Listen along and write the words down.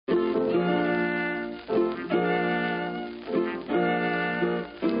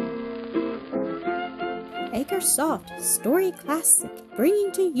AcreSoft Story Classic,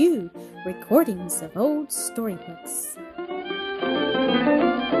 bringing to you recordings of old storybooks.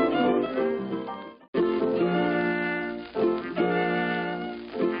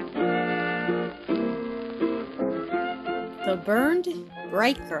 The Burned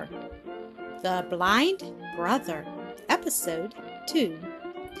Breaker, The Blind Brother, Episode 2.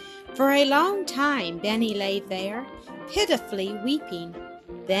 For a long time Bennie lay there, pitifully weeping.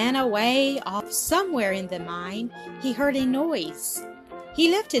 Then away off somewhere in the mine he heard a noise. He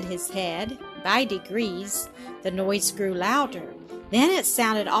lifted his head. By degrees the noise grew louder. Then it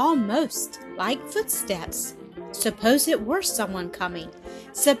sounded almost like footsteps. Suppose it were someone coming.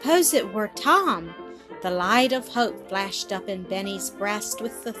 Suppose it were Tom. The light of hope flashed up in Bennie's breast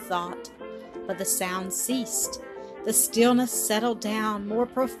with the thought. But the sound ceased. The stillness settled down more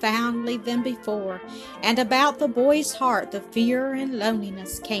profoundly than before, and about the boy's heart the fear and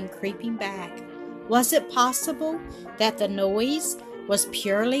loneliness came creeping back. Was it possible that the noise was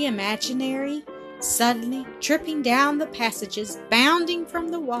purely imaginary? Suddenly, tripping down the passages, bounding from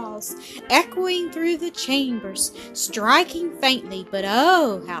the walls, echoing through the chambers, striking faintly, but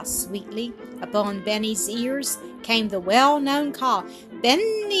oh, how sweetly, upon Bennie's ears came the well-known call,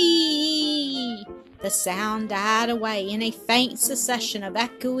 "Bennie!" The sound died away in a faint succession of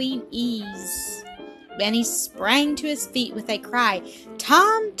echoing e's. Bennie sprang to his feet with a cry,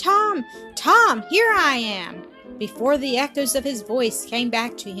 "Tom, Tom, Tom, here I am!" Before the echoes of his voice came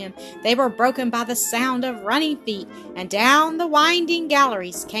back to him, they were broken by the sound of running feet, and down the winding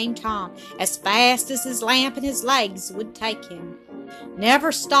galleries came Tom, as fast as his lamp and his legs would take him,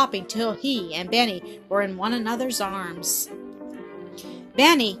 never stopping till he and Bennie were in one another's arms.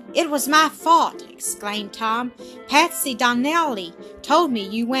 "Bennie, it was my fault," exclaimed Tom. "Patsy Donnelly told me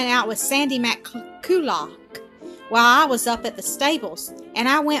you went out with Sandy McCulloch while I was up at the stables, and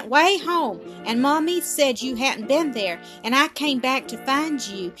I went way home, and Mommy said you hadn't been there, and I came back to find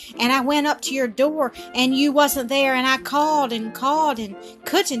you, and I went up to your door, and you wasn't there, and I called and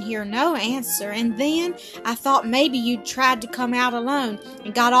couldn't hear no answer, and then I thought maybe you'd tried to come out alone,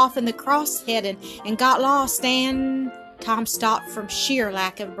 and got off in the crosshead and got lost, and—" Tom stopped from sheer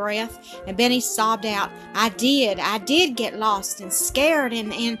lack of breath, and Bennie sobbed out, I did get lost and scared,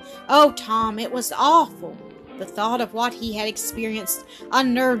 and oh, Tom, it was awful." The thought of what he had experienced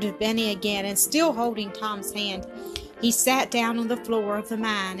unnerved Bennie again, and still holding Tom's hand, he sat down on the floor of the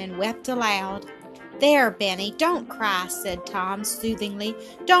mine and wept aloud. "There, Bennie, don't cry," said Tom soothingly.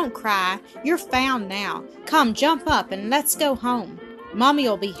 "Don't cry. You're found now. Come, jump up and let's go home.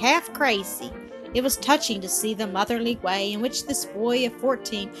 Mommy'll be half crazy." It was touching to see the motherly way in which this boy of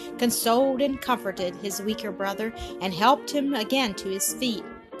 14 consoled and comforted his weaker brother, and helped him again to his feet.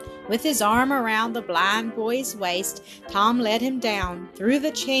 With his arm around the blind boy's waist, Tom led him down, through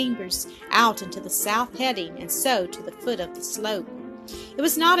the chambers, out into the south heading, and so to the foot of the slope. It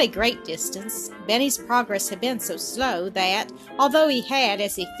was not a great distance. Bennie's progress had been so slow that, although he had,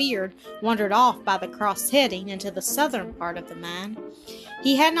 as he feared, wandered off by the cross-heading into the southern part of the mine,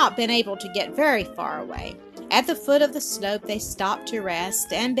 he had not been able to get very far away. At the foot of the slope they stopped to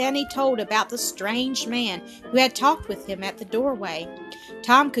rest, and Bennie told about the strange man who had talked with him at the doorway.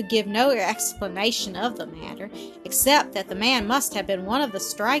 Tom could give no explanation of the matter, except that the man must have been one of the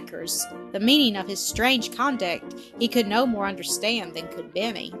strikers. The meaning of his strange conduct he could no more understand than could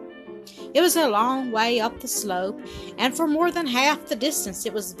Bennie. It was a long way up the slope, and for more than half the distance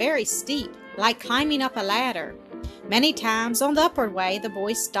it was very steep, like climbing up a ladder. Many times on the upward way the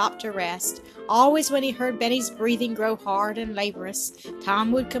boy stopped to rest. Always when he heard Bennie's breathing grow hard and laborious,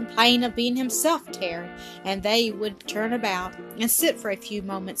 Tom would complain of being himself tired, and they would turn about and sit for a few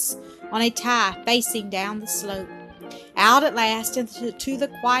moments on a tie facing down the slope. Out at last into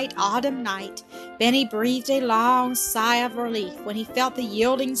the quiet autumn night, Bennie breathed a long sigh of relief when he felt the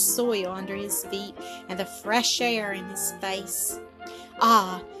yielding soil under his feet and the fresh air in his face.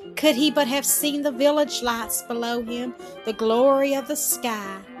 Ah, could he but have seen the village lights below him, the glory of the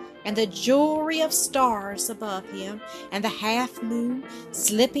sky, and the jewelry of stars above him, and the half-moon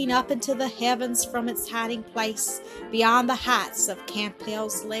slipping up into the heavens from its hiding place beyond the heights of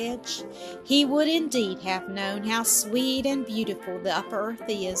Campbell's Ledge, he would indeed have known how sweet and beautiful the upper earth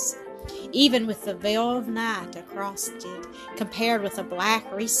is, even with the veil of night across it, compared with the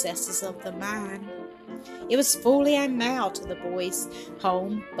black recesses of the mine. It was fully a mile to the boys'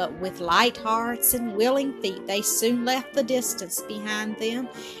 home, but with light hearts and willing feet they soon left the distance behind them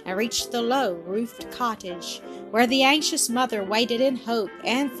and reached the low-roofed cottage, where the anxious mother waited in hope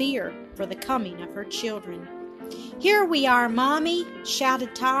and fear for the coming of her children. "Here we are, Mommy,"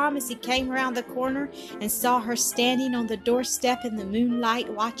 shouted Tom as he came round the corner and saw her standing on the doorstep in the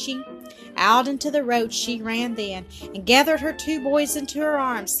moonlight watching. Out into the road she ran then, and gathered her 2 boys into her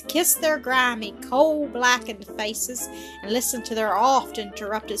arms, kissed their grimy, coal-blackened faces, and listened to their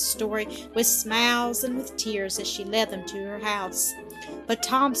oft-interrupted story with smiles and with tears as she led them to her house. But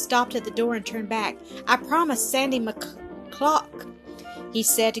Tom stopped at the door and turned back. "I promised Sandy McClock," he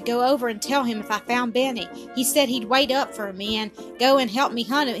said, "to go over and tell him if I found Bennie. He said he'd wait up for me and go and help me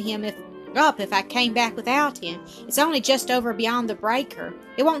hunt him if I came back without him. It's only just over beyond the breaker.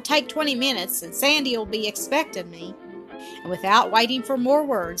 It won't take 20 minutes, and Sandy'll be expecting me." And without waiting for more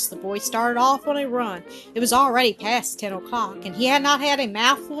words, the boy started off on a run. It was already past 10 o'clock, and he had not had a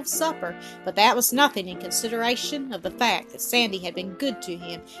mouthful of supper, but that was nothing in consideration of the fact that Sandy had been good to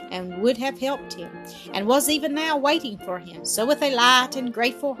him and would have helped him, and was even now waiting for him. So with a light and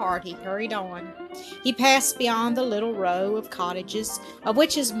grateful heart he hurried on. He passed beyond the little row of cottages, of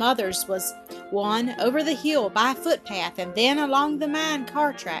which his mother's was one, over the hill by a footpath, and then along the mine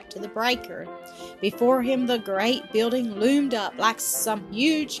car track to the breaker. Before him the great building loomed up like some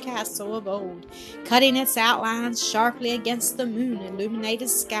huge castle of old, cutting its outlines sharply against the moon-illuminated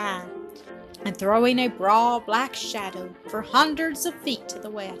sky, and throwing a broad black shadow for hundreds of feet to the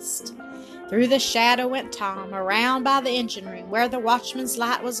west. Through the shadow went Tom, around by the engine room, where the watchman's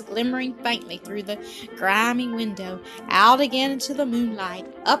light was glimmering faintly through the grimy window, out again into the moonlight,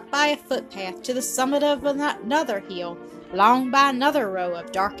 up by a footpath to the summit of another hill, along by another row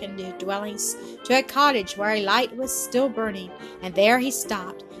of darkened dwellings, to a cottage where a light was still burning, and there he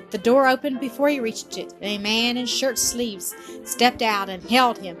stopped. The door opened before he reached it, and a man in shirt sleeves stepped out and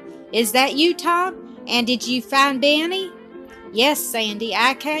held him. "Is that you, Tom? And did you find Bennie?" "Yes, Sandy,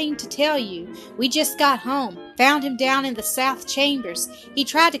 I came to tell you. We just got home. Found him down in the south chambers. He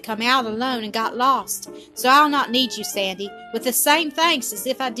tried to come out alone and got lost. So I'll not need you, Sandy, with the same thanks as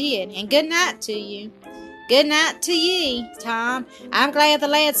if I did, and good night to you." "Good night to ye, Tom. I'm glad the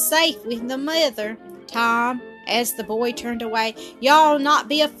lad's safe with the mother, Tom." As the boy turned away, "Y'all not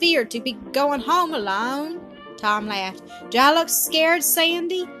be afeard to be going home alone?" Tom laughed. "Do I look scared,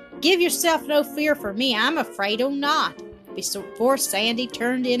 Sandy? Give yourself no fear for me. I'm afraid not." Before Sandy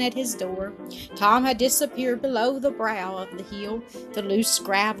turned in at his door, Tom had disappeared below the brow of the hill. The loose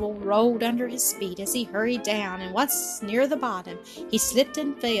gravel rolled under his feet as he hurried down, and once near the bottom, he slipped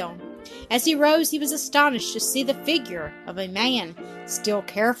and fell. As he rose, he was astonished to see the figure of a man steal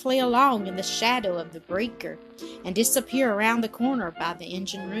carefully along in the shadow of the breaker and disappear around the corner by the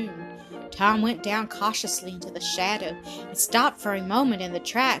engine room. Tom went down cautiously into the shadow and stopped for a moment in the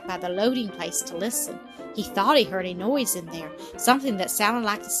track by the loading place to listen. He thought he heard a noise in there, something that sounded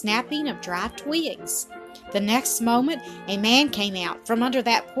like the snapping of dry twigs. The next moment, a man came out from under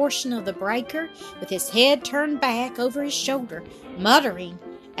that portion of the breaker with his head turned back over his shoulder, muttering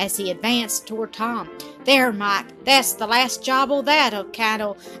as he advanced toward Tom. "There, Mike, that's the last job o' that kind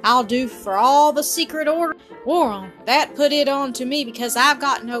I'll do for all the secret order. Warren, that put it on to me because I've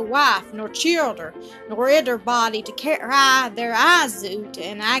got no wife, nor childer, nor everybody to cry their eyes out,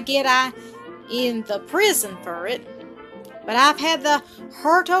 and I get in the prison for it. But I've had the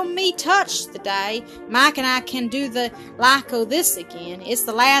hurt o' me touched the day. Mike and I can do the like o' this again. It's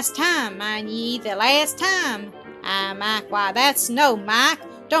the last time, mind ye, the last time. Aye, Mike, why, that's no, Mike.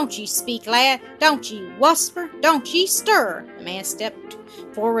 Don't ye speak, lad. Don't ye whisper. Don't ye stir." The man stepped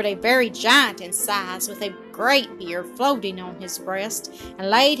forward, a very giant in size, with a great beard floating on his breast, and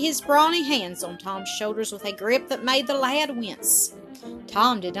laid his brawny hands on Tom's shoulders with a grip that made the lad wince.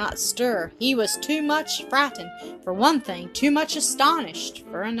 Tom did not stir. He was too much frightened, for one thing, too much astonished,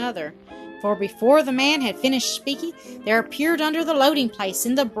 for another. For before the man had finished speaking, there appeared under the loading place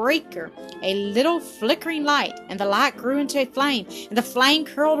in the breaker a little flickering light, and the light grew into a flame, and the flame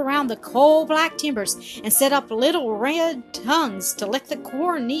curled around the coal-black timbers and set up little red tongues to lick the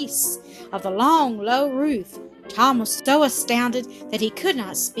cornice of the long, low roof. Tom was so astounded that he could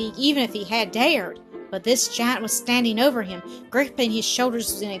not speak, even if he had dared. But this giant was standing over him, gripping his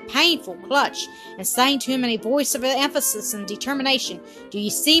shoulders in a painful clutch, and saying to him in a voice of emphasis and determination, "Do ye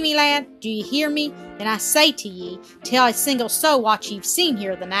see me, lad? Do ye hear me? Then I say to ye, tell a single soul what ye've seen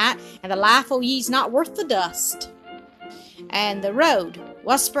here the night, and the life o' ye's not worth the dust. And the road,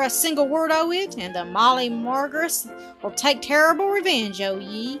 whisper a single word o' it, and the Molly Margaret will take terrible revenge o'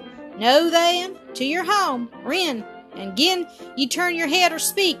 ye. Know then, to your home, rin, and gin ye turn your head or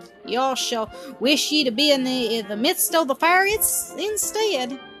speak, y'all shall wish ye to be in the midst of the fire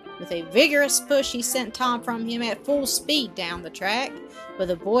instead." With a vigorous push he sent Tom from him at full speed down the track. But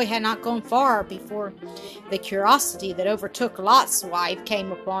the boy had not gone far before the curiosity that overtook Lot's wife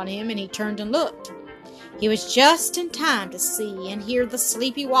came upon him, and he turned and looked. He was just in time to see and hear the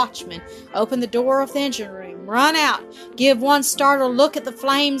sleepy watchman open the door of the engine room, run out, give one startled look at the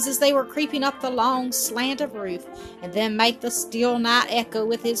flames as they were creeping up the long slant of roof, and then make the still night echo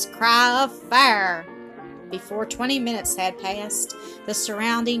with his cry of fire. Before 20 minutes had passed, the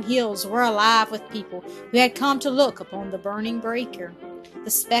surrounding hills were alive with people who had come to look upon the burning breaker.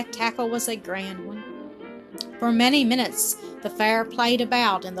 The spectacle was a grand one. For many minutes the fire played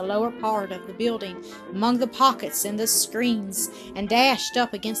about in the lower part of the building, among the pockets in the screens, and dashed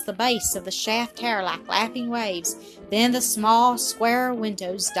up against the base of the shaft tower like lapping waves. Then the small square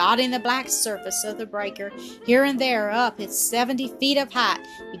windows dotting the black surface of the breaker, here and there up its 70 feet of height,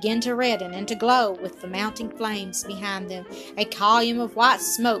 began to redden and to glow with the mounting flames behind them. A column of white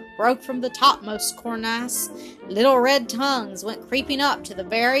smoke broke from the topmost cornice. Little red tongues went creeping up to the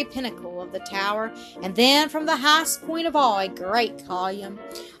very pinnacle of the tower, and then from the highest point of all, a great column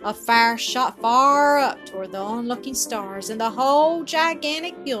of fire shot far up toward the onlooking stars, and the whole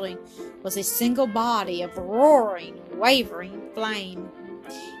gigantic building was a single body of roaring, wavering flame.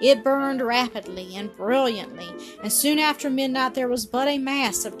 It burned rapidly and brilliantly, and soon after midnight there was but a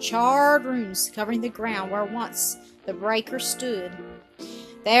mass of charred ruins covering the ground where once the breaker stood.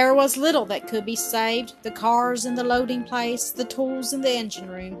 There was little that could be saved: the cars in the loading place, the tools in the engine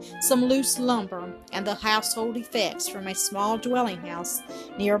room, some loose lumber, and the household effects from a small dwelling house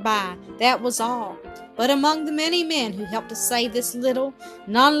nearby. That was all. But among the many men who helped to save this little,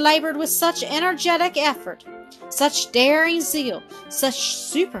 none labored with such energetic effort, such daring zeal, such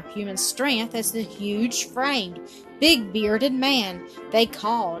superhuman strength as the huge-framed, big-bearded man they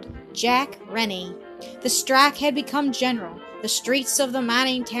called Jack Rennie. The strike had become general. The streets of the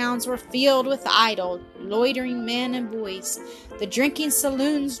mining towns were filled with idle, loitering men and boys. The drinking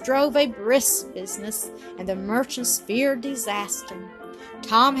saloons drove a brisk business, and the merchants feared disaster.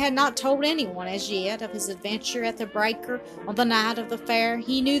 Tom had not told anyone as yet of his adventure at the breaker on the night of the fair.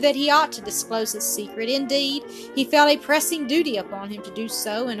 He knew that he ought to disclose his secret. Indeed, he felt a pressing duty upon him to do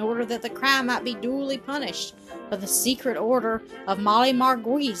so, in order that the crime might be duly punished. But the secret order of Molly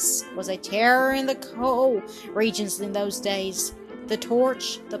Marguise was a terror in the coal regions in those days. The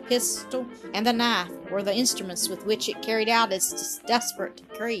torch, the pistol, and the knife were the instruments with which it carried out its desperate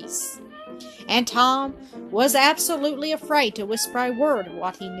decrees. And Tom was absolutely afraid to whisper a word of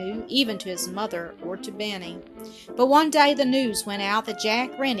what he knew, even to his mother or to Bennie. But one day the news went out that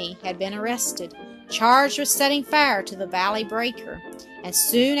Jack Rennie had been arrested, charged with setting fire to the valley breaker. And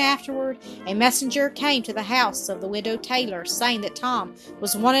soon afterward a messenger came to the house of the widow Taylor, saying that Tom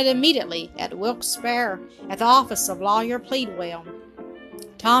was wanted immediately at Wilkes-Barre, at the office of lawyer Pleadwell.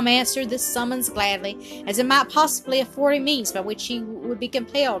 Tom answered this summons gladly, as it might possibly afford a means by which he would be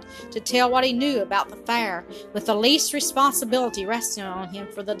compelled to tell what he knew about the fire, with the least responsibility resting on him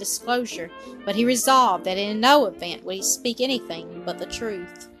for the disclosure. But he resolved that in no event would he speak anything but the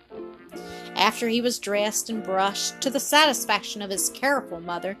truth. After he was dressed and brushed, to the satisfaction of his careful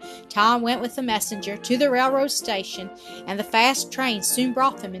mother, Tom went with the messenger to the railroad station, and the fast train soon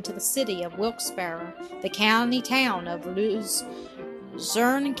brought them into the city of Wilkes-Barre, the county town of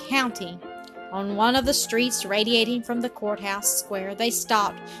Luzerne County. On one of the streets radiating from the courthouse square, they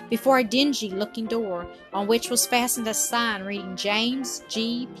stopped before a dingy-looking door, on which was fastened a sign reading James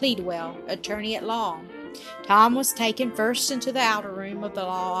G. Pleadwell, Attorney at Law. Tom was taken first into the outer room of the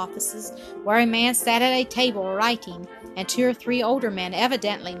law offices, where a man sat at a table writing, and 2 or 3 older men,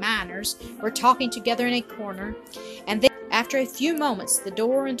 evidently miners, were talking together in a corner. And then, after a few moments, the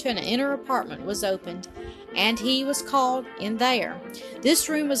door into an inner apartment was opened, and he was called in there. This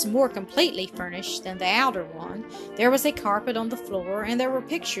room was more completely furnished than the outer one. There was a carpet on the floor, and there were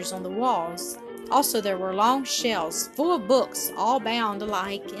pictures on the walls. Also there were long shelves full of books, all bound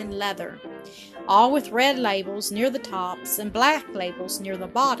alike in leather, all with red labels near the tops and black labels near the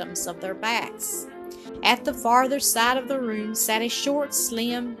bottoms of their backs. At the farther side of the room sat a short,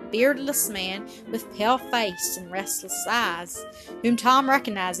 slim, beardless man with pale face and restless eyes, whom Tom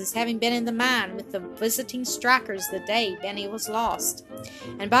recognized as having been in the mine with the visiting strikers the day Bennie was lost.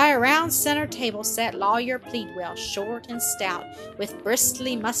 And by a round center table sat lawyer Pleadwell, short and stout, with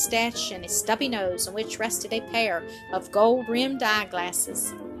bristly mustache and a stubby nose, on which rested a pair of gold-rimmed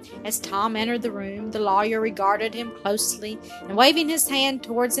eyeglasses. As Tom entered the room, the lawyer regarded him closely, and waving his hand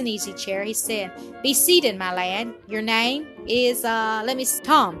towards an easy-chair, he said, "Be seated, my lad. Your name is,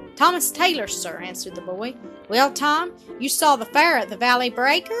 Tom. Thomas Taylor, sir," answered the boy. "Well, Tom, you saw the fire at the Valley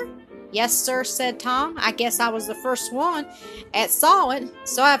Breaker?" Yes, sir, said Tom. I guess I was the first one that saw it.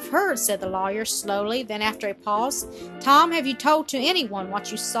 So I've heard, said the lawyer slowly. Then after a pause, Tom, have you told to anyone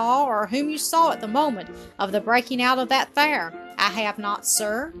what you saw or whom you saw at the moment of the breaking out of that fair? I have not,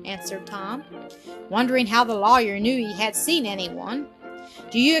 sir, answered Tom, wondering how the lawyer knew he had seen anyone.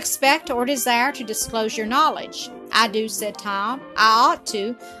 Do you expect or desire to disclose your knowledge? I do, said Tom. I ought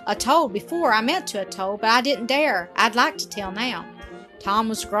to told before. I meant to told, but I didn't dare. I'd like to tell now. Tom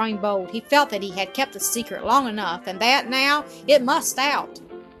was growing bold. He felt that he had kept the secret long enough, and that now it must out.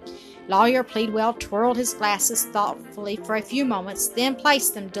 Lawyer Pleadwell twirled his glasses thoughtfully for a few moments, then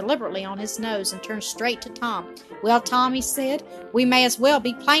placed them deliberately on his nose and turned straight to Tom. Well, Tom, he said, we may as well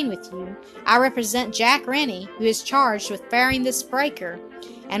be plain with you. I represent Jack Rennie, who is charged with ferrying this breaker,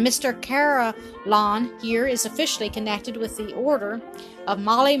 and Mr. Carolan here is officially connected with the order of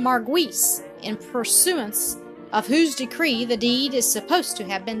Molly Marguise, in pursuance of whose decree the deed is supposed to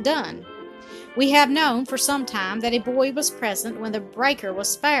have been done. We have known for some time that a boy was present when the breaker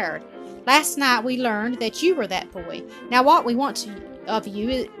was fired. Last night we learned that you were that boy. Now what we want of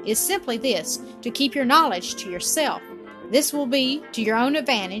you is simply this, to keep your knowledge to yourself. This will be to your own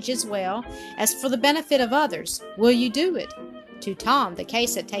advantage as well as for the benefit of others. Will you do it? To Tom, the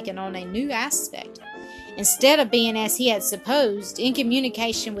case had taken on a new aspect. Instead of being, as he had supposed, in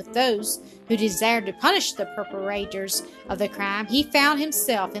communication with those who desired to punish the perpetrators of the crime, he found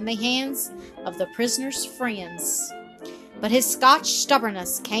himself in the hands of the prisoner's friends. But his Scotch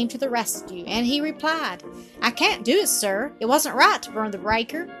stubbornness came to the rescue, and he replied, I can't do it, sir. It wasn't right to burn the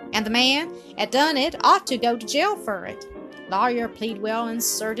breaker, and the man that done it ought to go to jail for it. Lawyer Pleadwell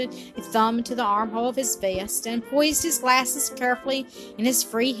inserted a thumb into the armhole of his vest and poised his glasses carefully in his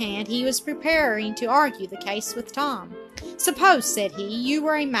free hand. He was preparing to argue the case with Tom. Suppose, said he, you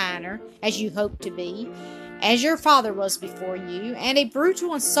were a miner, as you hoped to be, as your father was before you, and a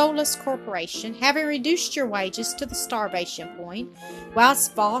brutal and soulless corporation, having reduced your wages to the starvation point,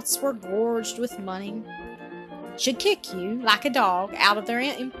 whilst vaults were gorged with money, should kick you, like a dog, out of their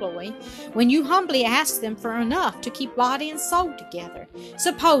employ, when you humbly ask them for enough to keep body and soul together.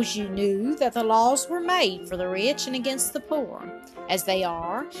 Suppose you knew that the laws were made for the rich and against the poor, as they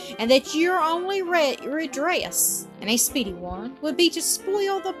are, and that your only redress, and a speedy one, would be to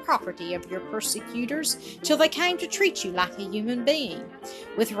spoil the property of your persecutors till they came to treat you like a human being,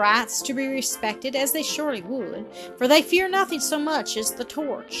 with rights to be respected as they surely would, for they fear nothing so much as the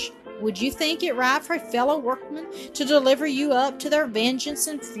torch. Would you think it right for a fellow workman to deliver you up to their vengeance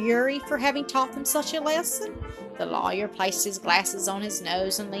and fury for having taught them such a lesson? The lawyer placed his glasses on his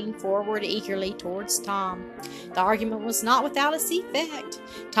nose and leaned forward eagerly towards Tom. The argument was not without its effect.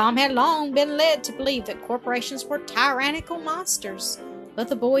 Tom had long been led to believe that corporations were tyrannical monsters, but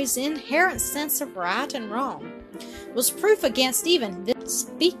the boy's inherent sense of right and wrong was proof against even this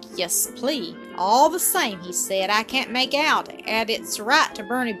specious plea. All the same, he said, I can't make out at it's right to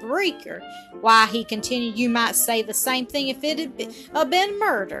burn a breaker. Why, he continued, you might say the same thing if it had been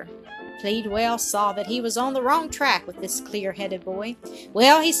murder. Pleadwell saw that he was on the wrong track with this clear-headed boy.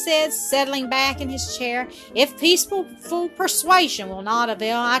 Well, he said, settling back in his chair, if peaceful persuasion will not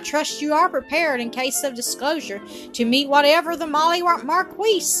avail, I trust you are prepared in case of disclosure to meet whatever the Molly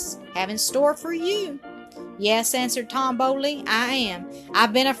Marquise have in store for you. Yes, answered Tom boldly, I am.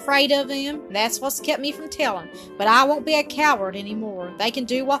 I've been afraid of them. That's what's kept me from telling. But I won't be a coward any more. They can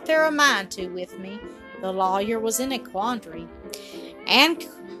do what they're a mind to with me. The lawyer was in a quandary, and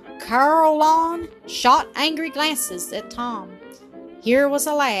Carolan shot angry glances at Tom. Here was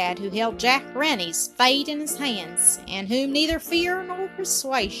a lad who held Jack Rennie's fate in his hands, and whom neither fear nor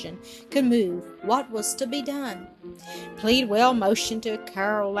persuasion could move. What was to be done? Pleadwell motioned to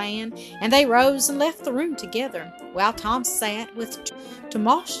Carolan, and they rose and left the room together, while Tom sat with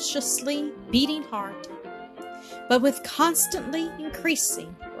tumultuously beating heart, but with constantly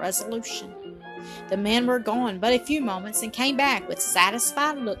increasing resolution. The men were gone but a few moments and came back with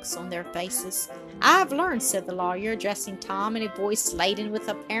satisfied looks on their faces. I've learned, said the lawyer, addressing Tom in a voice laden with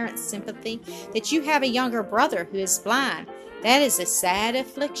apparent sympathy, that you have a younger brother who is blind. That is a sad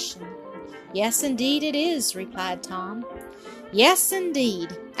affliction. Yes, indeed it is, replied Tom. Yes,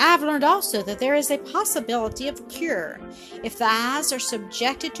 indeed. I've learned also that there is a possibility of cure if the eyes are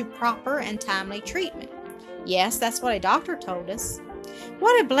subjected to proper and timely treatment. Yes, that's what a doctor told us.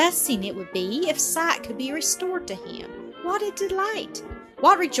 What a blessing it would be if sight could be restored to him. What a delight!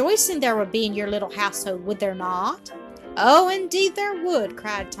 What rejoicing there would be in your little household, would there not? Oh, indeed there would,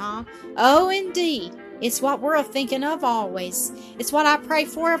 cried Tom. Oh, indeed. It's what we're a-thinking of always. It's what I pray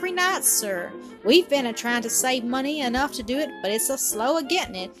for every night, sir. We've been a-trying to save money enough to do it, but it's so slow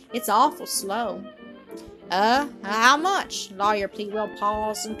a-getting it. It's awful slow. How much? Lawyer Pleadwell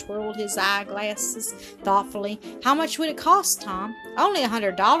paused and twirled his eyeglasses thoughtfully. How much would it cost, Tom? Only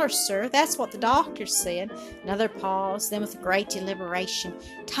 $100, sir. That's what the doctor said. Another pause, then with great deliberation.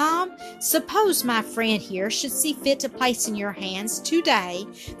 Tom, suppose my friend here should see fit to place in your hands today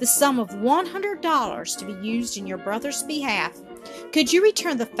the sum of $100 to be used in your brother's behalf. Could you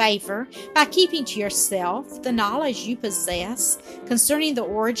return the favor by keeping to yourself the knowledge you possess concerning the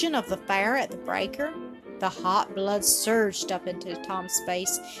origin of the fire at the breaker? The hot blood surged up into Tom's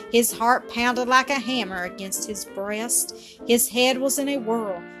face. His heart pounded like a hammer against his breast. His head was in a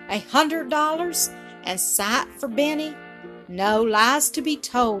whirl. $100? And sight for Bennie? No, lies to be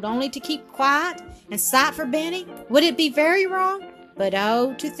told, only to keep quiet? And sight for Bennie? Would it be very wrong? But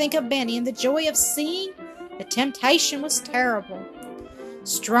oh, to think of Bennie and the joy of seeing! The temptation was terrible.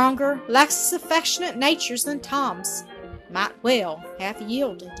 Stronger, less affectionate natures than Tom's might well have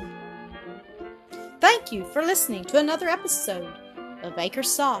yielded. Thank you for listening to another episode of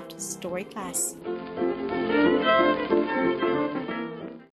AcreSoft Story Classic.